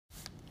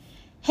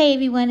Hey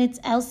everyone, it's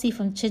Elsie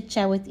from Chit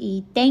Chat with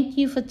E. Thank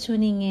you for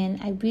tuning in.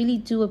 I really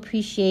do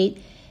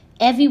appreciate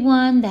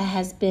everyone that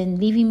has been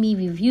leaving me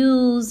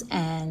reviews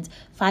and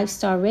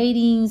 5-star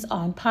ratings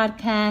on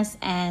podcasts,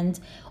 and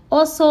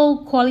also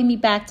calling me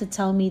back to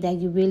tell me that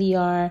you really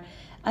are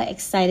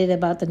excited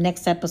about the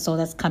next episode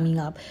that's coming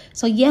up.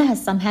 So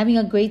yes, I'm having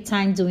a great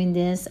time doing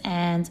this,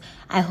 and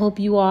I hope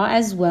you are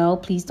as well.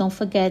 Please don't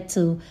forget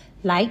to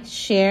like,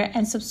 share,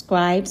 and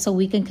subscribe so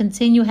we can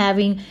continue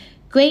having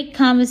great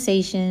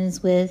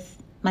conversations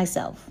with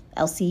myself,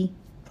 Elsie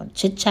from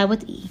Chit Chat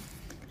with E.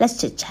 Let's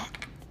chit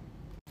chat.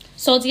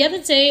 So the other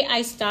day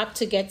I stopped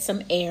to get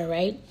some air,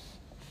 right?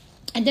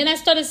 And then I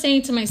started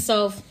saying to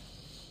myself,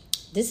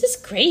 this is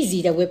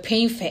crazy that we're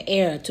paying for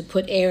air to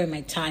put air in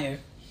my tire.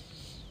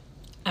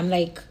 I'm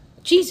like,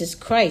 Jesus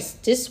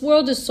Christ, this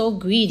world is so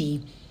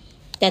greedy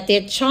that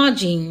they're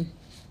charging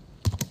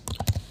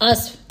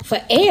us for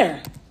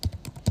air.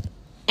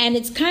 And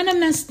it's kind of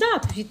messed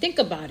up if you think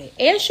about it.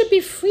 Air should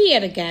be free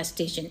at a gas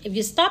station. If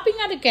you're stopping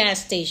at a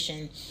gas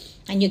station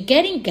and you're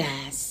getting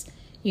gas,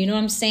 you know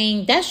what I'm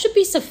saying? That should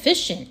be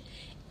sufficient.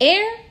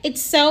 Air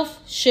itself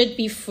should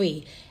be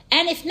free.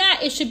 And if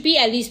not, it should be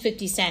at least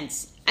 50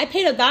 cents. I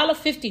paid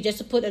 $1.50 just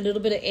to put a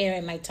little bit of air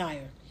in my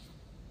tire.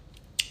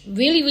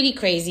 Really, really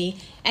crazy.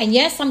 And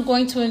yes, I'm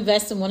going to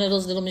invest in one of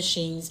those little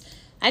machines.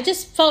 I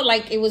just felt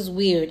like it was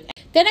weird.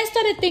 Then I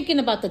started thinking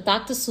about the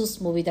Dr.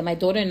 Seuss movie that my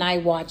daughter and I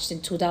watched in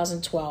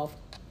 2012,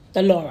 The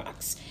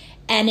Lorax.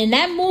 And in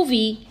that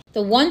movie,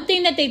 the one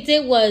thing that they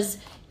did was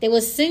they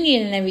were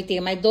singing and everything.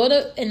 And my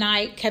daughter and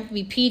I kept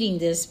repeating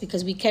this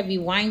because we kept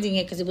rewinding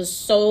it because it was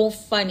so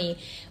funny.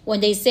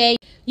 When they say,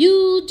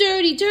 "You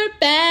dirty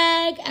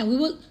dirtbag," and we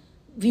would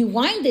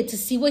rewind it to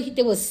see what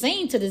they were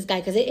saying to this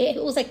guy, because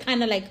it was like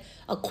kind of like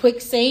a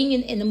quick saying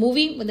in the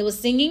movie when they were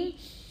singing.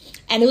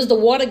 And it was the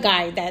water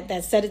guy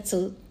that said it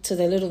to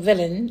the little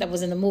villain that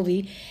was in the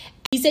movie.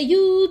 He said,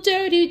 "You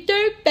dirty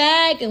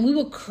dirtbag," and we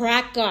would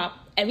crack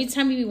up. Every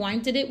time we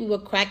rewinded it, we were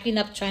cracking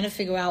up trying to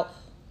figure out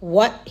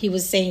what he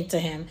was saying to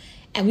him.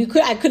 And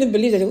I couldn't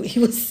believe that he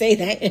would say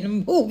that in a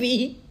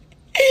movie.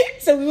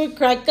 So we would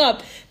crack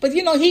up. But, he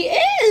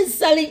is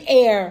selling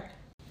air.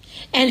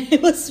 And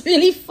it was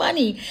really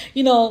funny.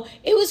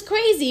 It was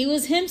crazy. It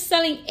was him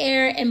selling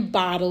air in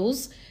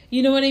bottles.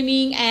 You know what I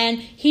mean? And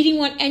he didn't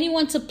want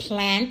anyone to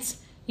plant.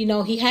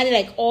 He had it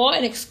like all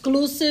an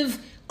exclusive,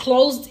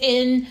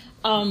 closed-in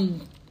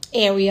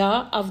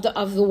area of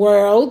the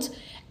world.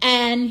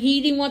 And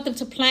he didn't want them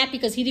to plant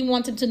because he didn't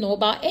want them to know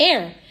about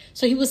air.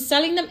 So he was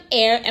selling them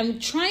air and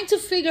trying to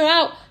figure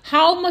out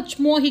how much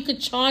more he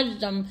could charge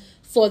them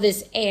for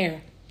this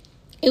air.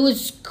 It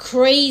was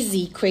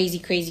crazy, crazy,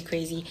 crazy,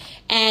 crazy.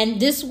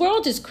 And this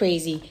world is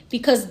crazy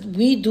because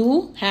we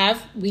do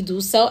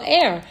sell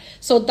air.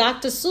 So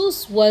Dr.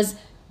 Seuss was,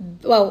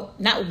 well,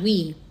 not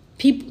we.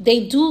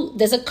 People,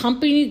 there's a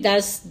company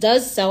that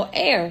does sell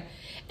air,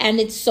 and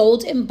it's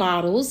sold in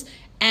bottles,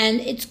 and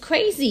it's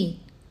crazy.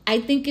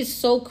 I think it's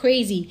so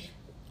crazy.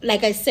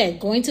 Like I said,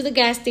 going to the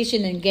gas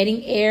station and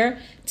getting air,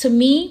 to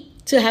me,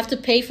 to have to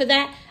pay for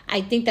that, I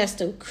think that's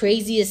the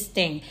craziest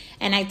thing.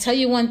 And I tell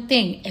you one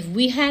thing, if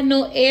we had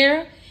no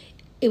air,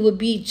 it would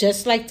be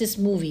just like this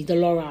movie, The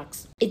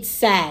Lorax. It's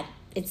sad.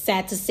 It's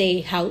sad to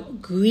say how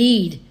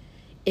greed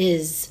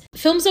is.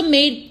 Films are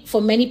made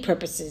for many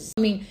purposes.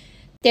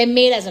 They're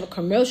made as a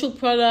commercial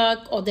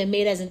product or they're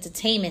made as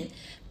entertainment.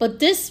 But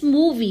this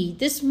movie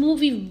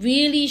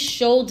really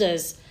showed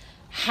us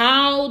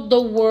how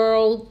the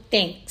world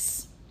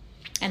thinks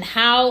and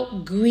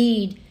how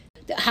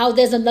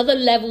there's another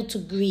level to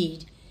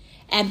greed.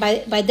 And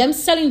by them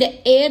selling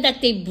the air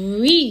that they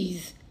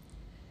breathe,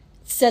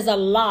 says a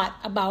lot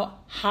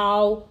about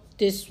how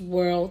this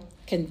world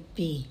can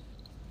be.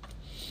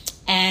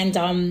 And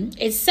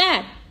it's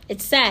sad.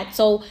 It's sad.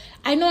 So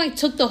I know I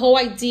took the whole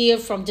idea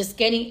from just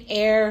getting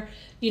air,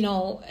 in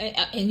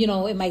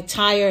my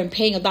tire and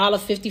paying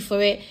 $1.50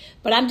 for it.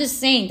 But I'm just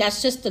saying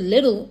that's just a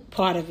little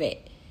part of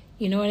it.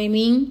 You know what I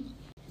mean?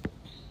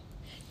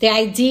 The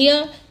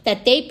idea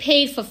that they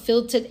paid for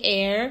filtered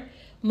air,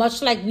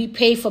 much like we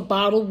pay for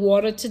bottled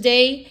water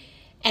today.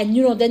 And,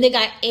 then they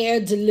got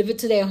air delivered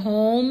to their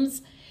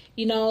homes.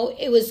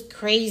 It was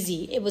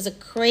crazy. It was a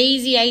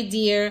crazy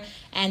idea.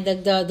 And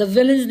the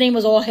villain's name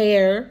was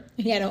O'Hare.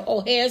 He had an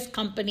O'Hare's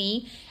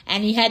company.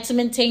 And he had to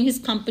maintain his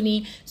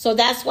company. So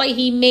that's why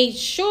he made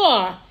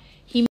sure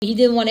he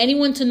didn't want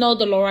anyone to know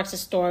the Lorax's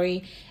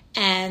story.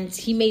 And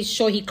he made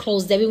sure he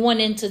closed everyone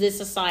into this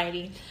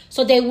society.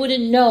 So they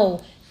wouldn't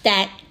know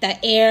that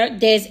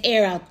there's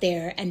air out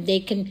there. And they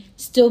can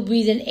still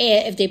breathe in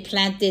air if they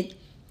planted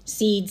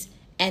seeds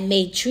and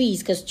made trees.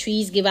 Because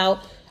trees give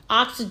out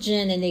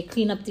oxygen and they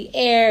clean up the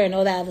air and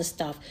all that other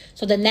stuff.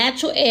 So the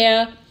natural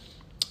air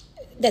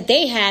that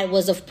they had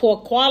was of poor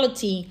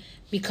quality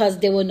because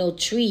there were no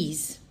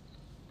trees.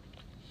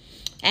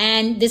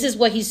 And this is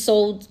what he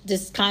sold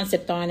this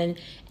concept on.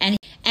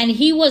 And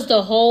he was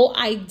the whole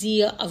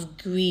idea of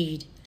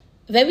greed.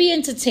 Very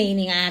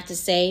entertaining, I have to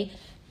say.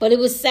 But it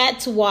was sad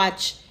to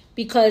watch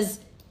because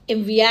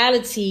in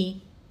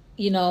reality,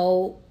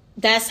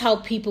 that's how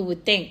people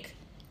would think.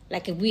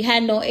 Like if we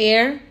had no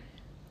air,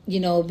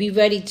 be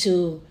ready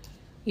to,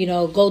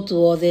 go through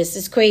all this.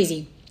 It's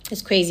crazy.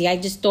 It's crazy. I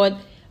just thought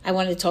I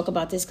wanted to talk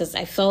about this because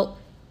I felt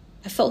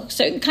a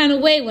certain kind of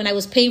way when I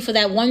was paying for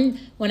that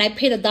when I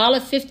paid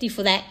 $1.50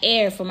 for that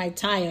air for my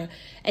tire.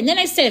 And then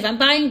I said, if I'm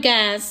buying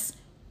gas,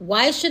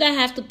 why should I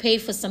have to pay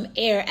for some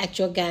air at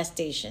your gas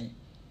station?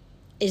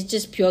 It's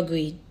just pure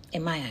greed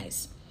in my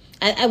eyes.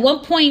 At one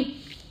point,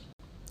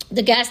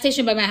 the gas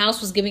station by my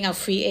house was giving out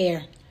free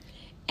air.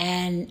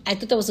 And I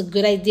thought that was a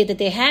good idea that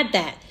they had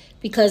that,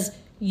 because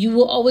you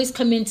will always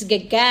come in to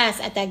get gas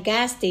at that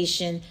gas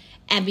station.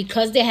 And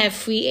because they have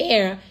free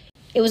air,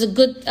 it was a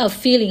good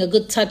feeling, a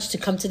good touch to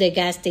come to their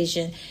gas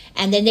station.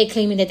 And then they're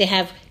claiming that they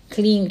have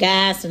clean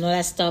gas and all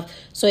that stuff.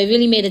 So it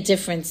really made a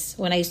difference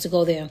when I used to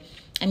go there.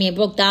 I mean, it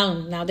broke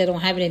down. Now they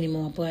don't have it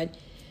anymore. But,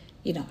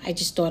 I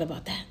just thought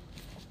about that.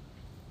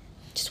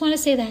 Just want to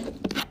say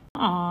that.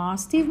 Aw,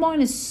 Steve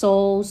Martin is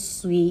so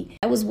sweet.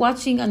 I was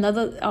watching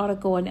another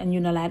article on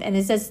Unilad, and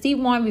it says Steve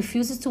Martin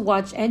refuses to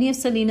watch any of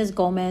Selena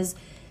Gomez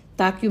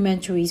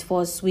documentaries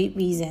for a sweet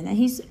reason. And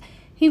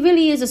he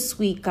really is a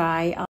sweet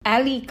guy.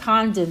 Ali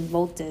Condon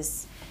wrote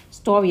this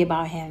story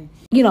about him.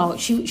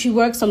 She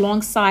works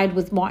alongside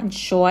with Martin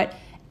Short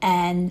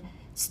and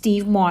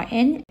Steve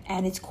Martin,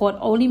 and it's called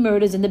Only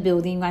Murders in the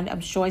Building.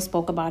 I'm sure I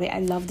spoke about it. I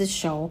love this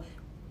show.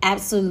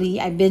 Absolutely.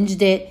 I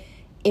binged it.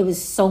 It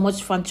was so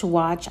much fun to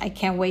watch. I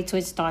can't wait till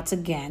it starts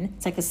again.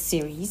 It's like a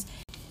series.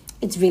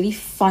 It's really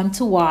fun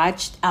to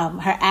watch.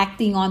 Her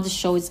acting on the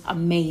show is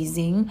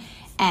amazing.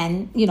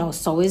 And,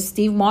 so is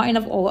Steve Martin,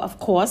 of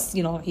course.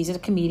 He's a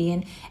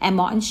comedian. And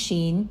Martin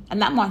Sheen.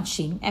 Not Martin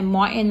Sheen. And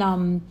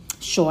Martin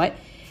Short.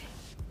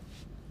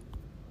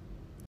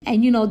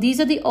 And,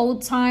 these are the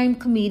old-time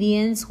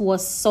comedians who are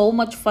so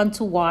much fun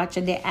to watch.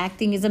 And their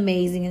acting is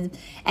amazing.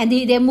 And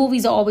their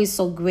movies are always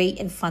so great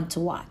and fun to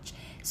watch.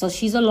 So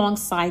she's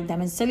alongside them.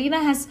 And Selena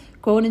has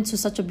grown into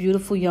such a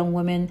beautiful young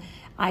woman.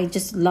 I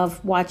just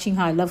love watching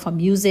her. I love her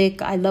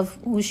music. I love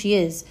who she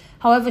is.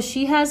 However,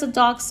 she has a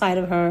dark side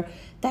of her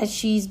that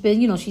she's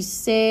been, she's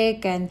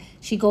sick and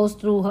she goes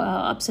through her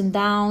ups and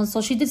downs.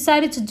 So she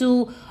decided to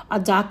do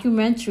a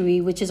documentary,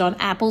 which is on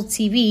Apple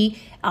TV.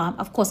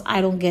 Of course,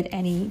 I don't get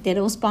any. They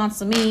don't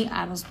sponsor me.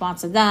 I don't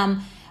sponsor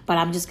them. But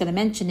I'm just going to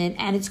mention it.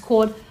 And it's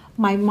called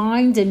My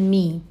Mind and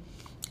Me.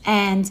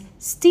 And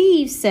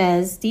Steve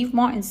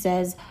Martin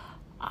says,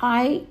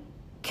 I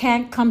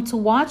can't come to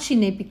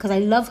watching it because I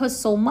love her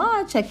so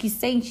much. Like he's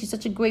saying, she's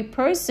such a great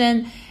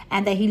person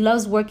and that he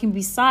loves working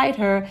beside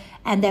her,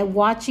 and that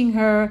watching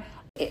her,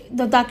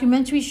 the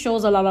documentary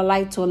shows a lot of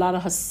light to a lot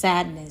of her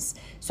sadness.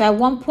 So at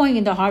one point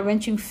in the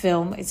heart-wrenching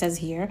film, it says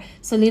here,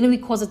 Selena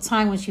recalls a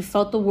time when she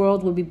felt the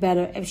world would be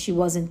better if she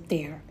wasn't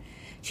there.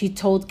 She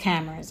told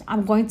cameras,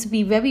 I'm going to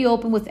be very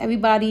open with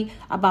everybody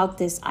about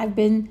this. I've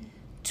been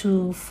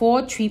to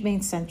 4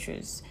 treatment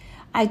centers.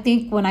 I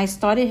think when I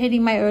started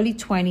hitting my early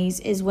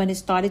 20s is when it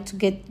started to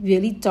get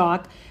really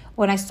dark,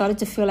 when I started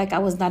to feel like I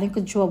was not in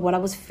control of what I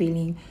was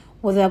feeling,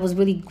 whether that was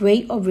really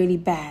great or really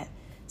bad.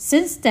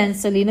 Since then,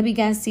 Selena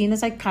began seeing a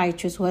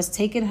psychiatrist who has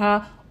taken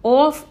her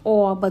off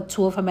all but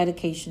 2 of her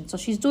medications. So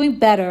she's doing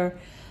better.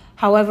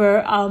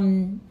 However,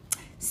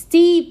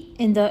 Steve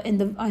in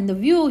the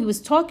View, he was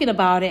talking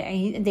about it,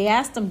 and they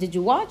asked him, did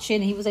you watch it?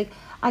 And he was like,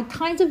 I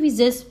kind of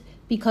resist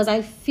because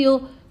I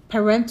feel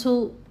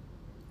parental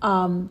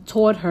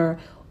toward her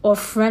or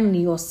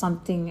friendly or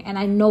something, and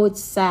I know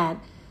it's sad.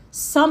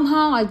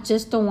 Somehow I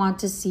just don't want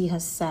to see her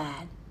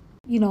sad.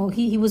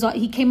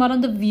 He came out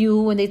on The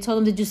View and they told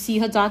him, did you see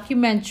her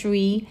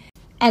documentary?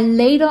 And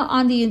later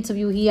on the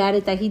interview he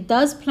added that he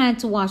does plan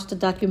to watch the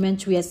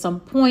documentary at some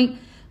point,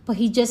 but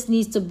he just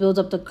needs to build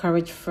up the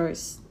courage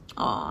first.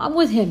 I'm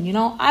with him.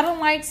 I don't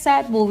like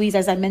sad movies,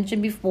 as I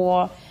mentioned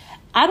before.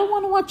 I don't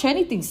want to watch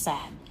anything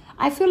sad.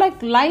 I feel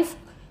like life,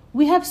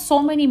 we have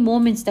so many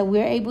moments that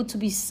we're able to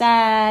be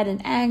sad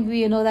and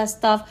angry and all that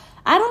stuff.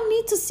 I don't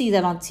need to see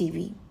that on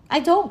TV. I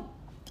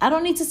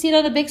don't need to see it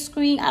on a big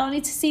screen. I don't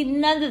need to see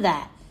none of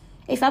that.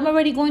 If I'm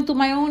already going through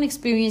my own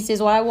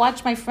experiences, or I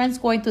watch my friends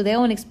going through their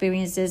own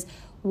experiences,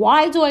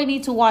 why do I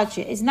need to watch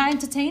it? It's not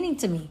entertaining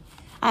to me.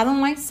 I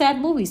don't like sad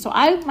movies. So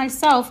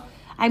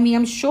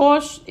I'm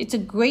sure it's a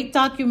great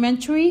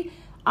documentary.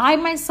 I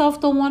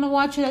myself don't want to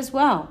watch it as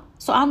well.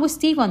 So I'm with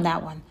Steve on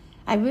that one.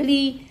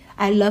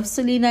 I love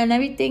Selena and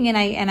everything, and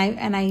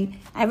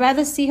I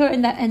rather see her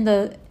in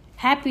the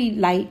happy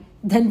light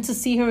than to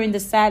see her in the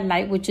sad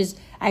light, which is,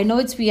 I know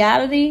it's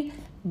reality,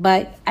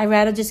 but I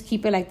rather just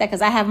keep it like that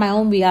because I have my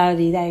own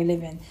reality that I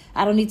live in.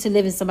 I don't need to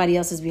live in somebody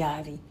else's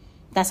reality.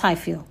 That's how I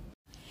feel.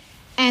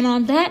 And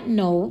on that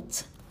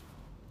note,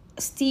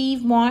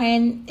 Steve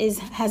Martin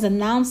has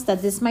announced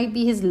that this might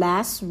be his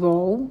last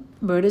role,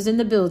 Murders in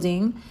the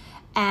Building,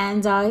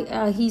 and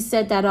he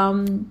said that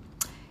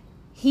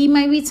he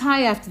might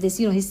retire after this.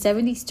 He's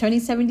turning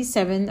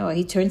 77, or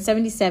he turned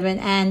 77,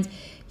 and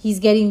he's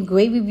getting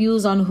great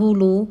reviews on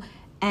Hulu,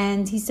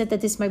 and he said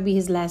that this might be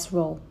his last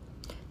role.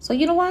 So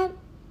you know what?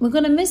 We're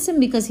going to miss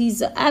him because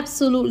he's an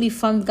absolutely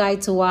fun guy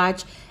to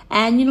watch,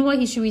 and you know what?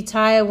 He should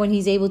retire when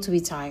he's able to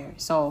retire.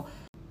 So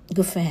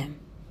good for him.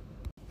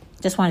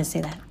 Just want to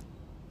say that.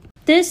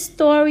 This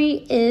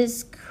story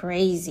is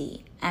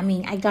crazy. I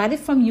mean, I got it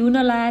from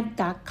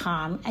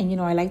unilad.com,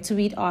 and I like to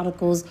read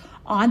articles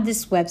on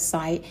this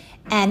website,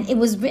 and it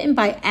was written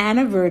by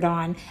Anna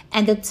Verdon,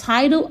 and the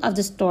title of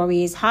the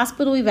story is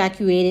Hospital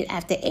Evacuated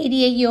After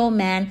 88-Year-Old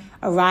Man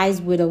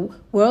Arrives with a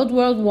World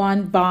War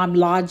I Bomb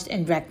Lodged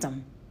in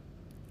Rectum.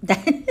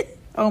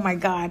 Oh my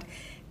God.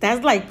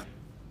 That's like,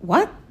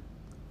 what?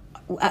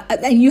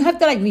 And you have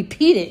to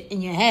repeat it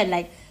in your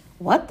head,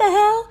 what the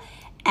hell?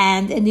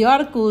 And in the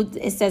article,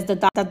 it says the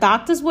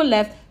doctors were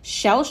left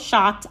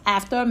shell-shocked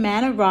after a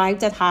man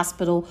arrived at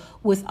hospital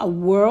with a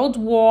World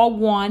War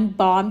I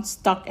bomb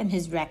stuck in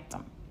his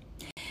rectum.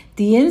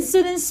 The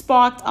incident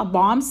sparked a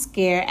bomb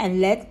scare and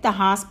led to the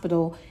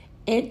hospital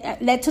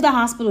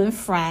in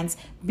France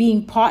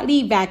being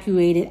partly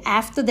evacuated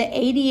after the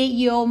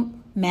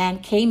 88-year-old man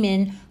came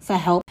in for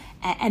help.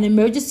 An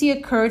emergency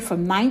occurred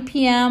from 9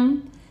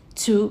 p.m.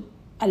 to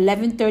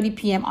 11:30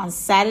 p.m. on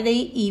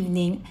Saturday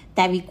evening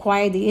that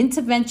required the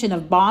intervention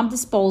of bomb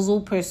disposal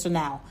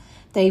personnel,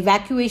 the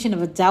evacuation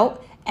of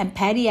adult and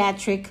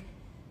pediatric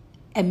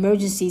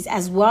emergencies,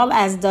 as well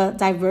as the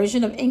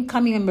diversion of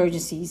incoming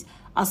emergencies.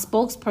 A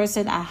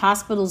spokesperson at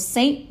Hospital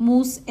St.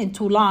 Mousse in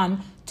Toulon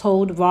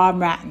told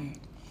Rob Ratton.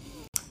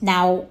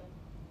 Now,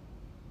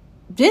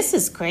 this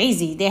is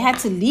crazy. They had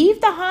to leave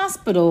the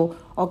hospital,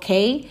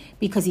 okay,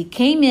 because he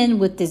came in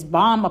with this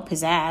bomb up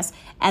his ass,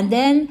 and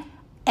then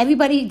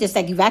everybody just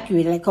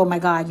evacuated, oh my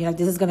God,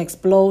 this is going to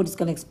explode. It's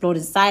going to explode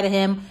inside of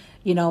him.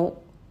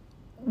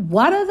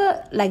 What are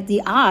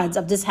the odds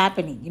of this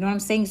happening? You know what I'm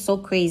saying? So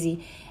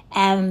crazy.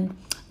 And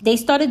they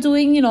started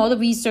doing, the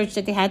research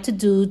that they had to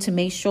do to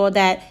make sure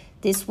that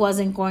this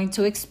wasn't going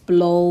to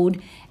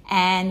explode.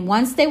 And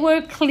once they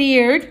were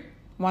cleared,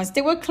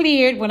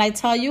 when I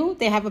tell you,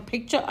 they have a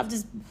picture of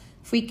this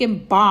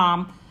freaking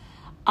bomb.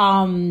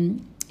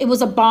 It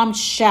was a bomb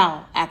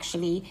shell,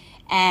 actually.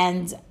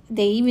 And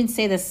they even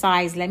say the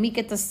size. Let me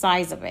get the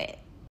size of it.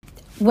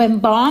 When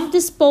bomb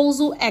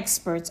disposal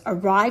experts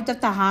arrived at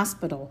the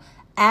hospital,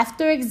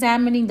 after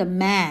examining the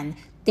man,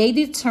 they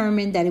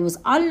determined that it was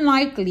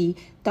unlikely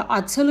the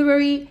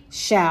artillery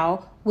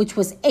shell, which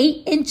was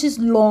 8 inches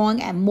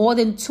long and more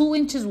than 2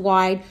 inches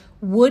wide,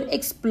 would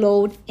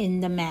explode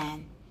in the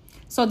man.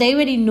 So they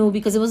already knew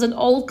because it was an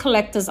old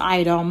collector's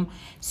item.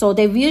 So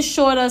they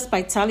reassured us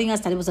by telling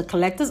us that it was a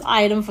collector's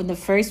item from the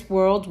First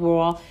World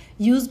War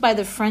used by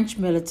the French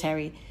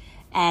military.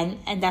 And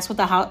that's what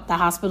the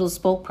hospital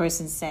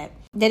spokesperson said.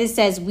 Then it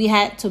says, we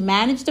had to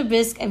manage the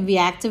risk and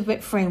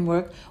reactive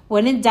framework.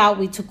 When in doubt,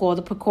 we took all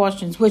the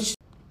precautions, which,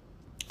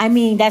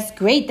 that's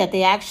great that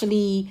they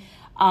actually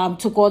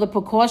took all the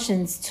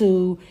precautions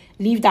to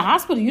leave the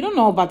hospital. You don't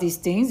know about these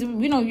things.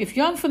 If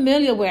you're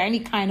unfamiliar with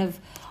any kind of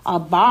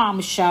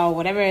bomb shell,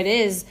 whatever it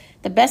is,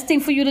 the best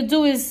thing for you to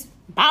do is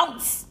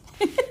bounce.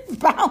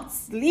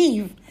 Bounce,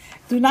 leave.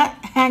 Do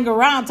not hang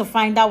around to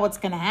find out what's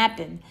going to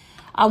happen.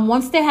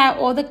 Once they had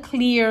all the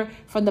clear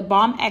from the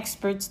bomb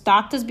experts,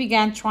 doctors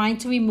began trying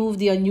to remove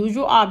the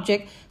unusual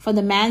object from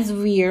the man's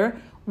rear,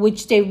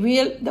 which they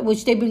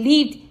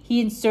believed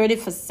he inserted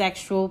for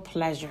sexual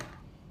pleasure.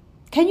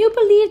 Can you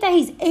believe that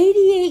he's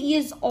 88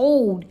 years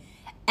old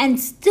and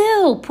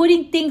still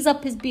putting things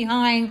up his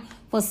behind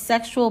for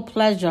sexual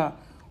pleasure?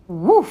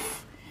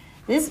 Woof.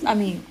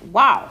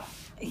 Wow.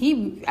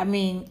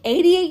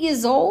 88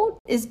 years old,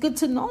 it's good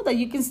to know that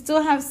you can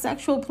still have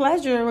sexual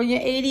pleasure when you're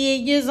 88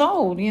 years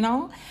old,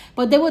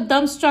 But they were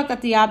dumbstruck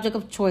at the object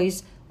of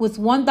choice, with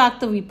one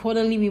doctor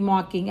reportedly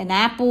remarking, an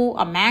apple,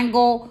 a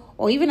mango,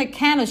 or even a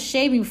can of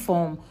shaving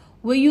foam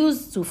were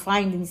used to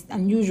find these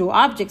unusual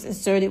objects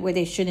inserted where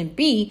they shouldn't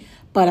be,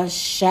 but a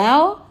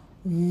shell?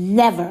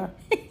 Never.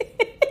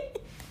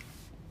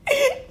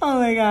 Oh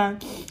my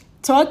God.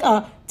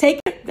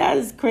 That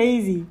is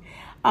crazy.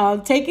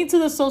 Taking to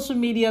the social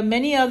media,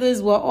 many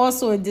others were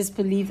also in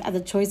disbelief at the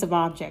choice of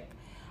object.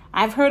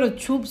 I've heard of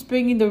troops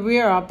bringing the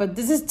rear up, but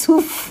this is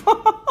too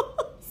far.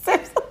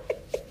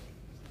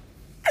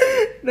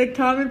 The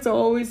comments are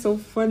always so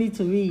funny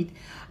to read.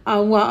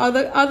 While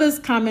others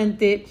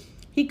commented,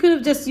 he could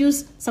have just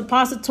used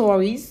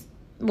suppositories.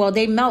 Well,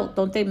 they melt,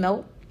 don't they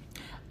melt?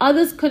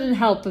 Others couldn't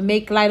help but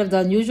make light of the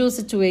unusual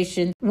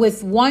situation,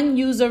 with one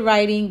user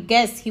writing,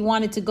 guess he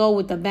wanted to go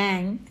with a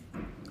bang.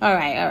 All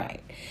right.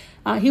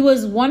 He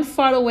was one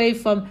fart away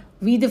from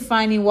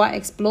redefining what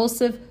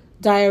explosive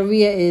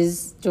diarrhea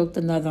is, joked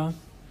another.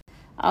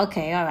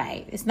 Okay, all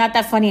right. It's not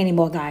that funny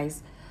anymore,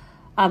 guys.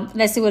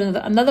 Let's see what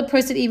another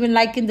person even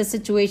likened the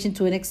situation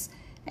to an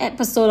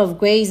episode of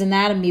Grey's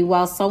Anatomy,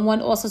 while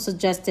someone also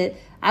suggested,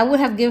 I would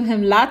have given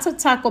him lots of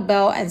Taco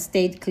Bell and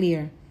stayed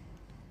clear.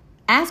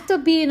 After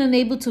being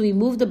unable to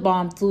remove the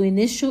bomb through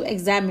initial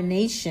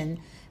examination,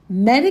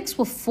 medics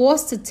were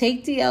forced to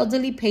take the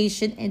elderly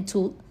patient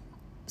into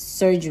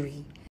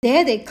surgery.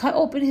 There, they cut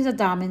open his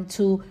abdomen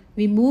to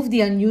remove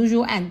the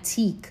unusual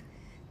antique.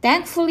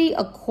 Thankfully,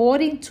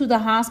 according to the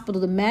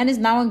hospital, the man is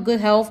now in good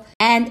health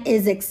and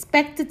is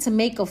expected to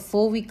make a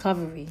full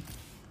recovery.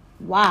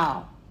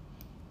 Wow.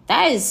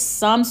 That is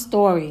some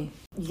story.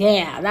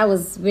 Yeah, that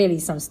was really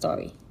some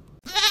story.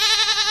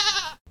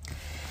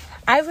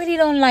 I really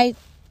don't like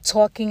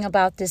talking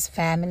about this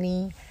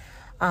family.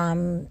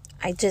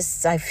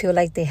 I feel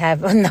like they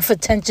have enough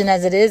attention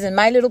as it is, and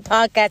my little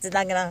podcast is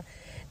not gonna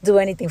do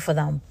anything for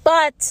them.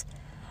 But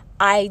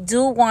I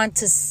do want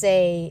to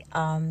say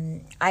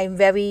I'm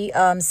very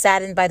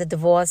saddened by the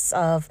divorce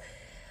of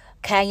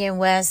Kanye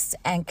West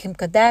and Kim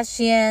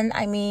Kardashian.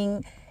 I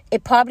mean,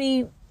 it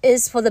probably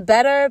is for the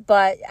better,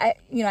 but I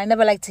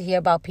never like to hear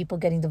about people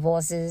getting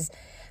divorces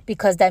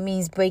because that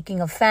means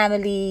breaking of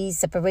families,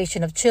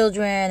 separation of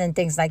children, and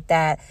things like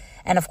that.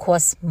 And of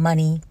course,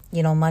 money.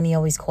 Money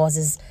always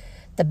causes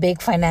the big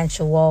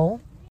financial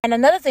woe. And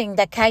another thing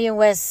that Kanye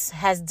West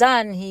has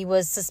done, he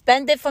was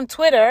suspended from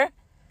Twitter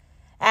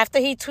after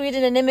he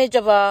tweeted an image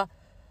of a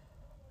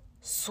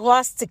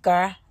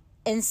swastika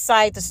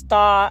inside the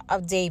Star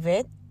of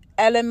David.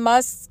 Elon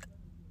Musk,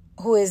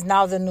 who is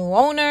now the new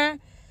owner,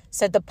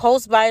 said the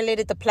post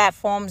violated the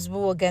platform's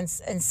rule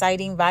against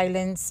inciting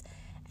violence,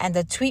 and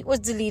the tweet was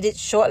deleted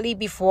shortly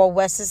before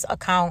West's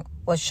account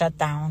was shut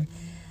down.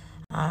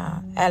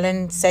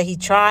 Elon said he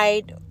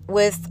tried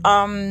with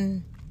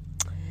Kanye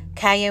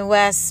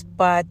West,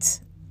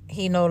 but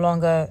he no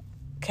longer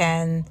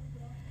can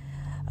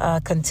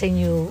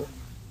continue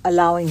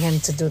allowing him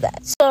to do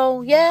that.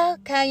 So yeah,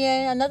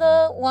 Kanye,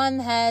 another one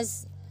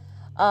has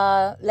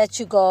let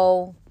you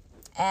go,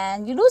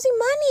 and you're losing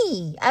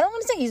money. I don't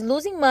understand. He's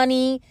losing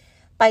money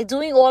by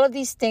doing all of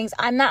these things.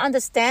 I'm not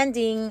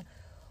understanding.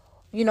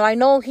 I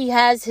know he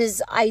has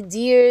his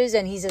ideas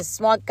and he's a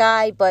smart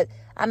guy, but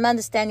I'm not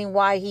understanding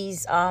why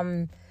he's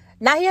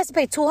now he has to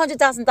pay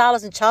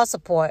 $200,000 in child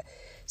support.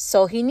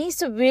 So he needs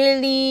to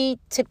really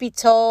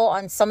tippy-toe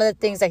on some of the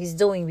things that he's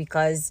doing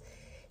because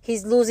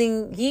he's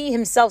losing. He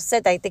himself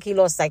said that I think he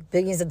lost like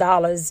billions of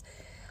dollars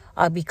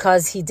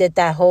because he did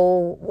that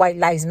whole White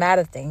Lives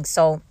Matter thing.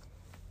 So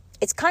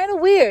it's kind of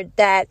weird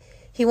that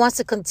he wants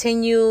to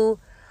continue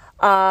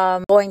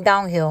going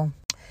downhill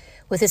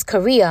with his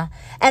career.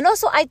 And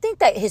also, I think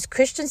that his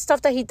Christian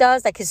stuff that he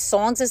does, like his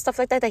songs and stuff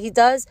like that he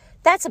does,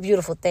 that's a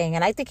beautiful thing.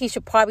 And I think he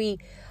should probably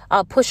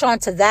push on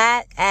to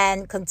that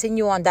and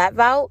continue on that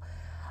route.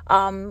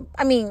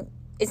 I mean,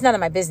 it's none of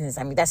my business.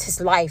 I mean, that's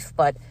his life.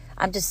 But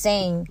I'm just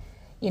saying,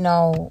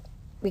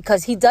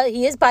 because he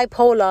is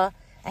bipolar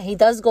and he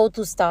does go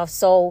through stuff.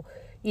 So,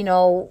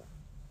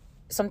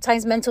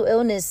 sometimes mental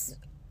illness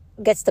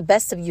gets the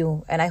best of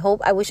you. And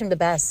I wish him the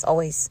best,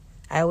 always.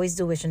 I always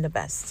do wish him the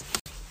best.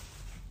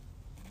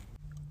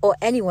 Or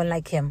anyone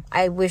like him.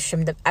 I wish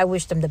them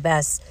the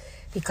best.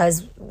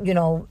 Because,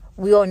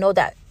 we all know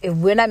that if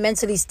we're not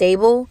mentally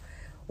stable,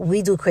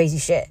 we do crazy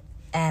shit.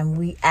 And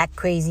we act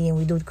crazy and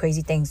we do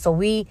crazy things. So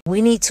we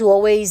need to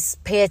always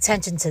pay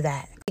attention to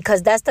that.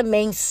 Because that's the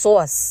main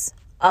source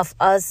of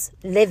us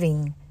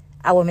living,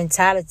 our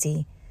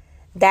mentality.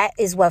 That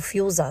is what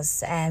fuels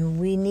us. And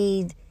we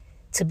need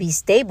to be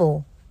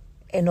stable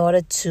in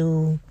order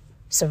to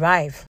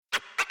survive.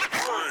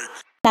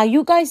 Now,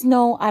 you guys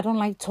know I don't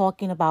like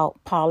talking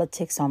about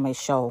politics on my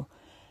show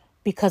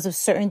because of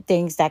certain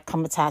things that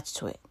come attached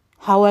to it.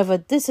 However,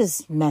 this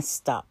is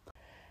messed up.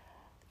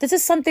 This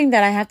is something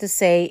that I have to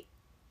say,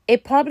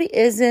 it probably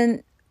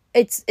isn't,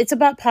 it's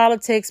about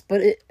politics,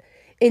 but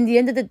in the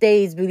end of the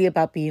day, it's really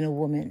about being a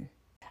woman.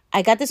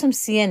 I got this from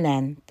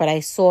CNN, but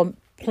I saw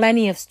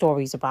plenty of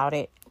stories about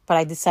it, but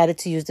I decided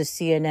to use the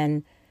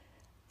CNN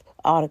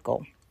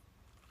article.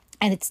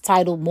 And it's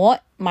titled, More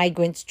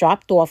Migrants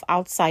Dropped Off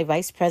Outside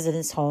Vice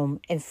President's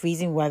Home in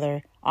Freezing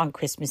Weather on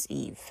Christmas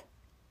Eve.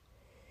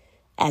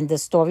 And the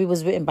story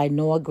was written by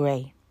Noah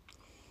Gray.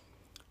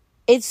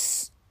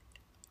 It's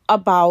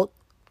about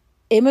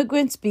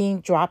immigrants being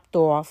dropped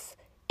off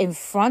in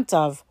front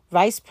of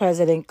Vice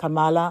President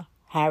Kamala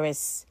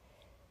Harris'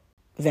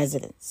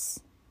 residence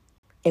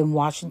in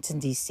Washington,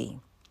 D.C.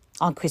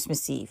 on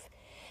Christmas Eve.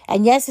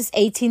 And yes, it's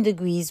 18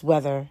 degrees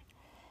weather.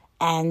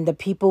 And the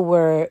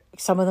people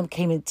some of them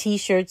came in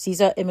T-shirts.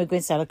 These are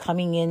immigrants that are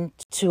coming in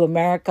to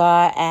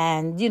America.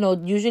 And,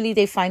 usually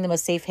they find them a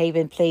safe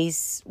haven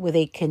place where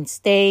they can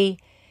stay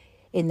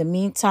in the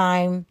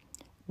meantime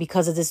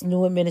because of this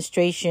new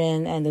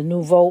administration and the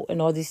new vote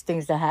and all these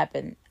things that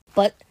happen.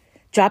 But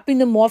dropping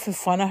them off in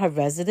front of her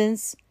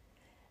residence,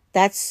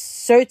 that's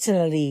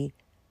certainly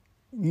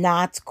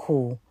not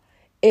cool.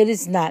 It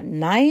is not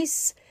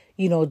nice.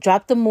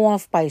 Drop them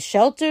off by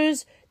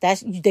shelters.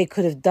 That they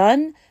could have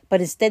done. But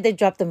instead, they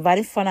dropped them right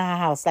in front of her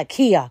house. Like,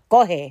 here,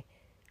 go ahead.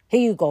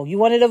 Here you go. You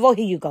wanted a vote?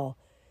 Here you go.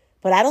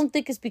 But I don't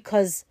think it's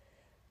because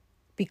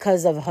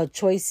of her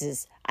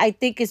choices. I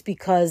think it's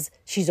because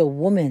she's a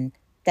woman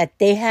that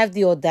they have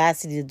the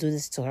audacity to do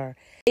this to her.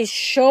 It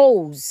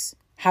shows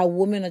how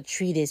women are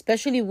treated,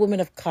 especially women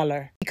of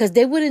color. Because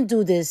they wouldn't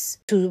do this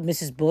to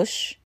Mrs.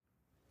 Bush.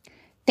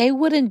 They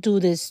wouldn't do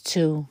this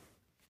to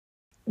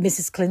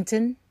Mrs.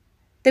 Clinton.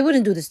 They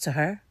wouldn't do this to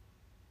her.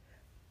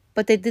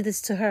 But they did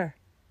this to her.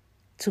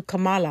 To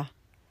Kamala,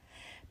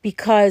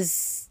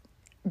 because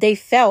they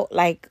felt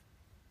like,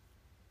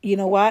 you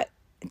know what?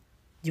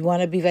 You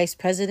want to be vice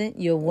president?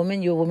 You're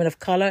a woman of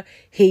color.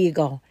 Here you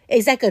go.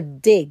 It's like a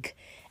dig.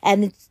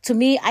 And to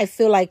me, I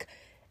feel like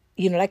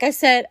like I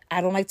said,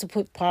 I don't like to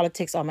put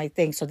politics on my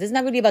thing. So this is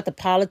not really about the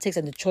politics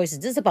and the choices.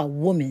 This is about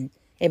women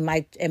in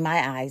my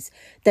eyes.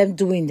 Them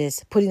doing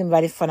this, putting them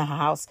right in front of her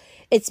house.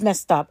 It's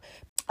messed up.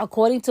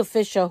 According to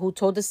Fisher, who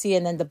told the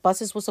CNN the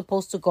buses were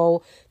supposed to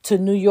go to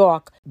New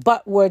York,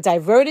 but were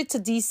diverted to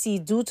D.C.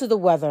 due to the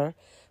weather,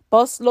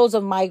 busloads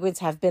of migrants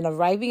have been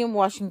arriving in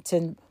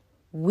Washington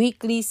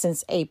weekly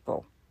since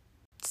April.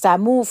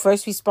 SAMU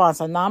First Response,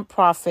 a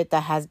nonprofit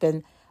that has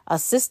been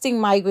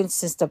assisting migrants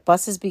since the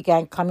buses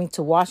began coming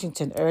to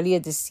Washington earlier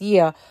this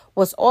year,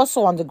 was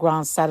also on the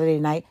ground Saturday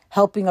night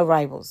helping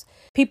arrivals.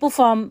 People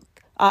from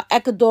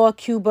Ecuador,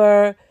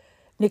 Cuba,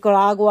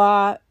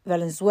 Nicaragua,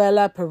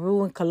 Venezuela,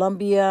 Peru, and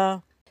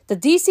Colombia. The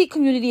D.C.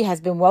 community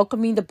has been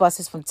welcoming the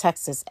buses from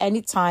Texas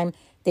anytime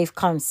they've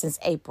come since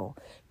April.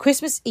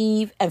 Christmas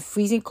Eve and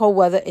freezing cold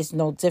weather is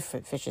no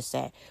different, Fisher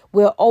said.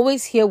 We're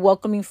always here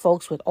welcoming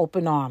folks with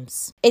open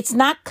arms. It's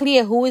not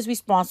clear who is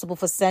responsible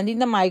for sending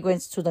the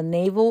migrants to the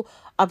Naval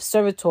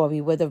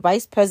Observatory, where the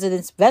vice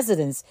president's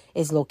residence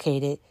is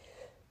located.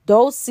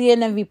 Though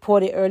CNN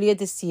reported earlier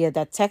this year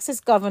that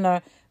Texas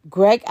Governor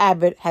Greg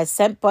Abbott has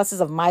sent buses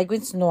of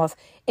migrants north,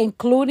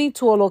 including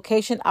to a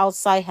location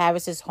outside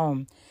Harris's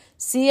home.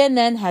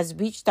 CNN has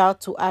reached out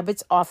to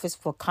Abbott's office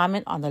for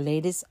comment on the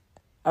latest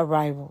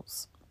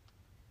arrivals.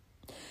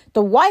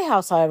 The White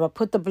House, however,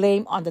 put the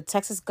blame on the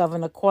Texas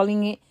governor,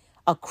 calling it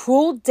a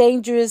cruel,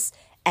 dangerous,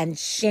 and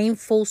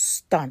shameful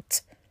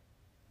stunt.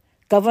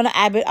 Governor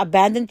Abbott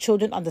abandoned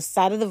children on the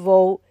side of the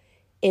road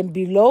in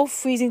below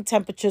freezing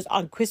temperatures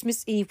on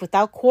Christmas Eve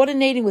without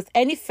coordinating with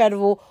any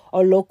federal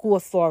or local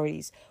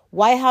authorities,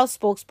 White House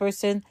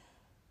spokesperson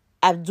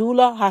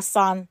Abdullah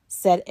Hassan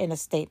said in a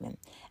statement.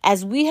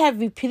 As we have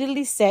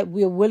repeatedly said,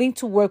 we are willing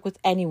to work with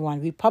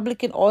anyone,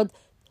 Republican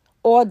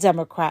or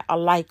Democrat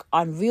alike,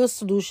 on real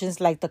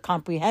solutions like the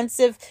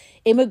comprehensive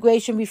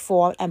immigration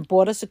reform and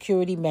border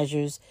security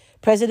measures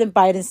President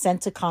Biden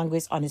sent to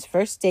Congress on his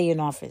first day in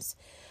office.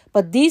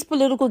 But these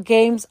political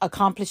games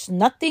accomplish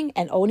nothing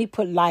and only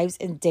put lives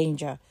in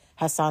danger,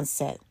 Hassan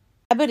said.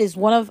 Abbott is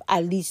one of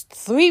at least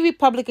 3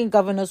 Republican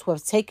governors who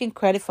have taken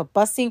credit for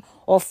busing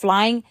or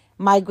flying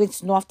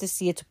migrants north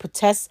this year to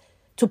protest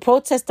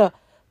the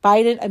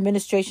Biden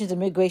administration's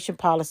immigration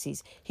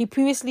policies. He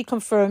previously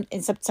confirmed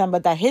in September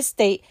that his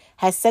state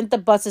has sent the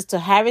buses to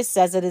Harris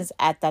residents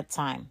at that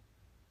time.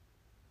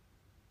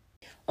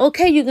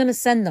 Okay, you're going to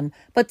send them,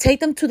 but take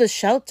them to the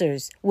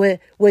shelters where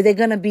they're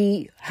going to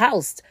be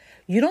housed.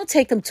 You don't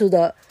take them to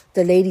the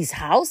lady's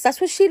house.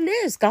 That's where she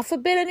lives. God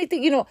forbid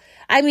anything,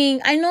 I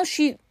mean, I know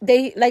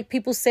like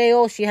people say,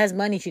 oh, she has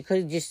money. She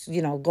could just,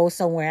 go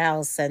somewhere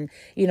else and,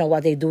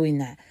 while they're doing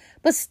that.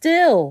 But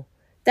still,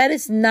 that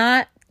is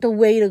not the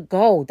way to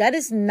go. That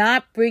is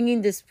not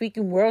bringing this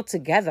freaking world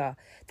together.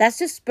 That's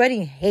just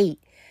spreading hate.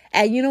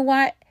 And you know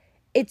what?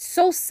 It's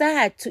so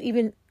sad to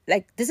even,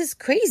 this is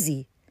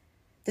crazy.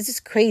 This is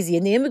crazy.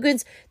 And the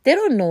immigrants, they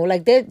don't know.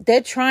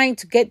 They're trying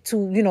to get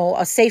to,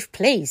 a safe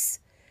place.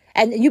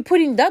 And you're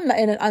putting them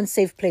in an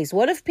unsafe place.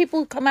 What if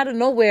people come out of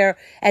nowhere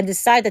and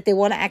decide that they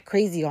want to act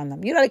crazy on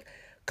them?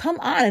 Come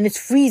on. And it's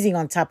freezing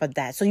on top of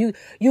that. So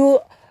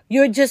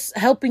you're just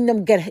helping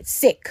them get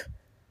sick.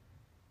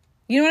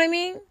 You know what I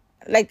mean?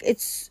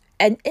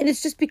 And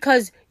it's just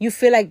because you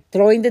feel like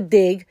throwing the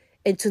dig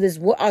onto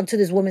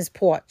this woman's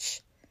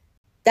porch.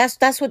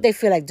 That's what they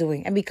feel like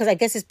doing. And because I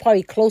guess it's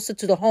probably closer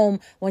to the home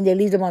when they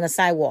leave them on the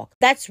sidewalk.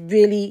 That's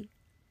really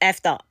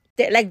effed up.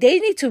 They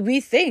need to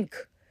rethink.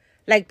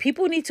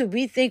 People need to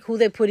rethink who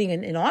they're putting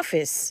in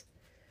office.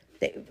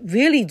 They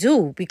really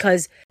do.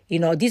 Because,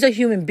 these are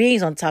human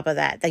beings on top of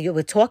that you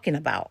were talking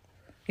about.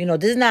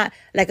 This is not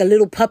like a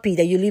little puppy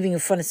that you're leaving in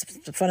front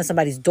of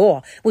somebody's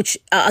door, which,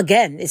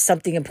 again, is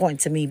something important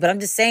to me. But I'm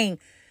just saying,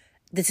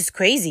 this is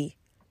crazy.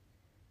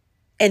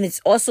 And it's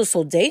also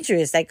so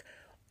dangerous.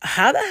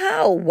 How the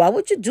hell? Why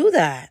would you do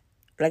that?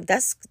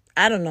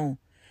 I don't know.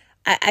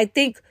 I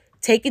think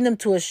taking them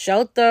to a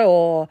shelter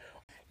or,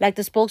 like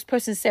the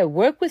spokesperson said,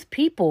 work with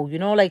people,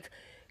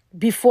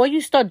 before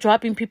you start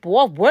dropping people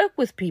off, work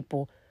with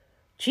people.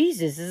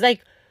 Jesus, it's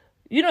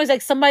it's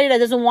like somebody that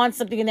doesn't want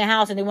something in their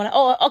house and they want to,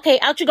 oh, okay,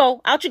 out you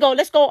go,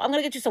 let's go, I'm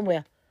going to get you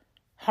somewhere.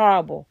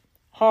 Horrible.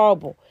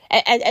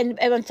 And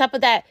on top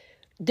of that,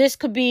 this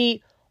could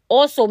be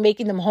also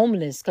making them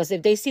homeless, because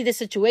if they see the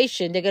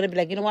situation, they're going to be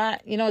like, you know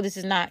what, this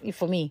is not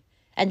for me.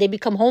 And they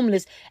become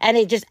homeless, and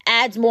it just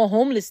adds more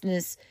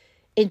homelessness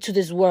into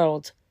this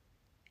world.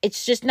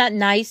 It's just not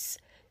nice.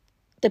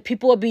 The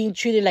people are being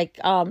treated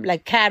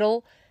like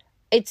cattle.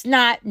 It's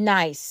not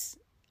nice.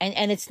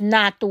 And it's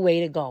not the way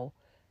to go.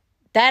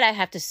 That I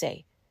have to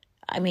say.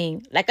 I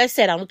mean, like I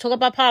said, I don't talk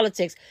about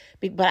politics,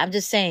 but I'm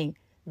just saying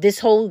this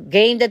whole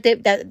game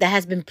that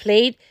has been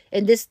played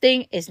in this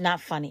thing is not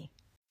funny.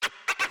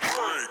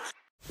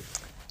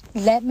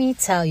 Let me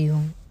tell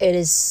you, it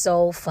is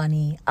so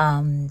funny.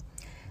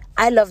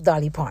 I love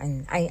Dolly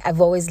Parton.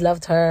 I've always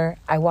loved her.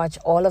 I watch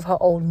all of her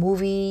old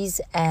movies,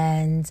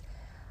 and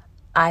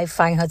I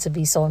find her to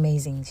be so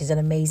amazing. She's an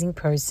amazing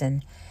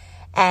person.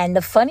 And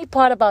the funny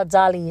part about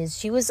Dolly is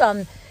she was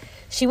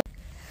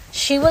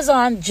she was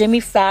on Jimmy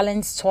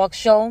Fallon's talk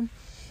show,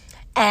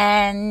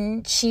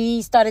 and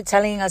she started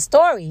telling her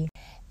story.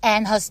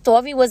 And her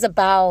story was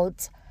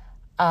about,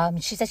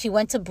 she said she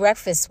went to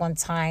breakfast one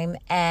time,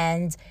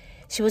 and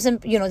she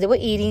wasn't, they were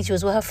eating. She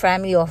was with her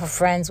family or her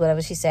friends,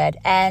 whatever she said.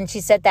 And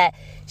she said that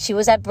she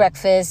was at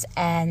breakfast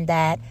and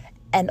that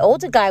an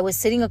older guy was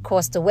sitting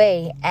across the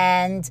way,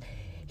 and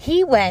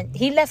he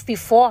left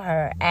before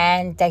her,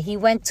 and that he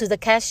went to the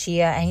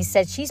cashier and he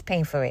said she's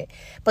paying for it.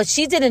 But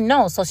she didn't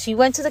know. So she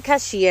went to the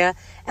cashier,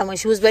 and when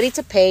she was ready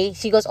to pay,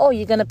 she goes, "Oh,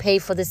 you're going to pay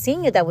for the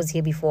senior that was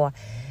here before."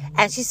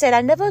 And she said,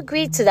 "I never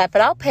agreed to that, but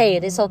I'll pay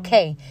it. It's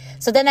okay."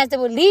 So then as they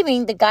were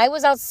leaving, the guy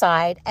was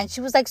outside, and she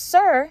was like,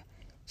 "Sir,"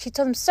 she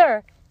told him,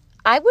 "Sir,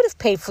 I would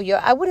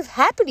have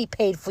happily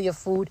paid for your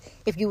food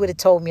if you would have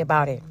told me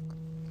about it."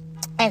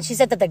 And she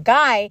said that the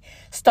guy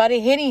started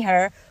hitting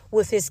her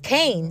with his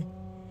cane.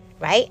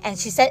 Right? And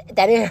she said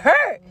that it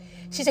hurt.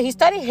 She said, he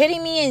started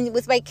hitting me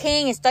with my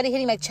cane and started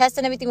hitting my chest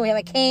and everything with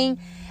my cane.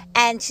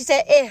 And she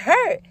said, it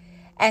hurt.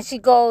 And she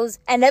goes,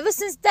 and ever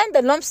since then,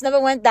 the lumps never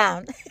went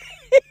down.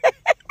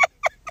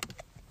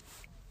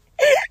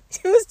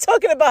 She was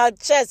talking about her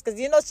chest because,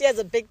 she has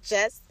a big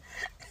chest.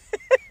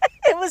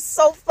 It was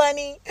so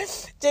funny.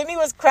 Jimmy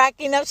was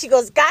cracking up. She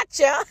goes,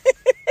 "Gotcha."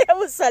 It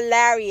was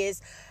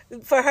hilarious.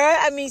 For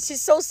her,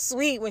 she's so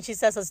sweet when she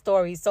says her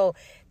story. So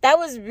that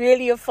was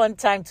really a fun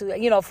time to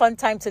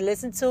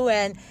listen to.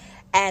 And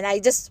I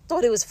just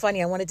thought it was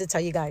funny. I wanted to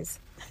tell you guys.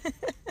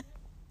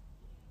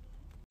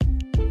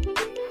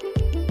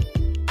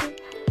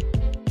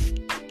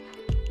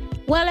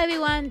 Well,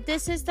 everyone,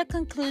 this is the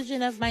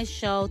conclusion of my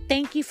show.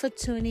 Thank you for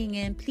tuning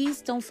in.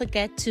 Please don't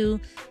forget to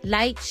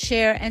like,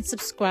 share, and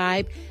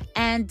subscribe.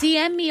 And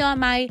DM me on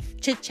my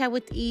Chit Chat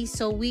with E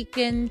so we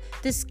can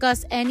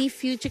discuss any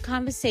future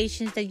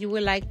conversations that you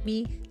would like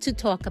me to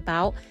talk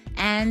about.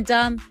 And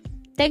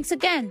thanks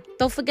again.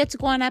 Don't forget to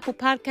go on Apple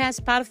Podcasts,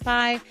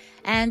 Spotify,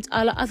 and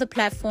all other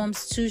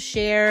platforms to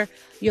share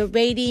your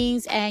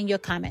ratings and your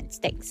comments.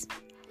 Thanks.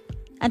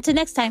 Until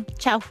next time.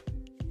 Ciao.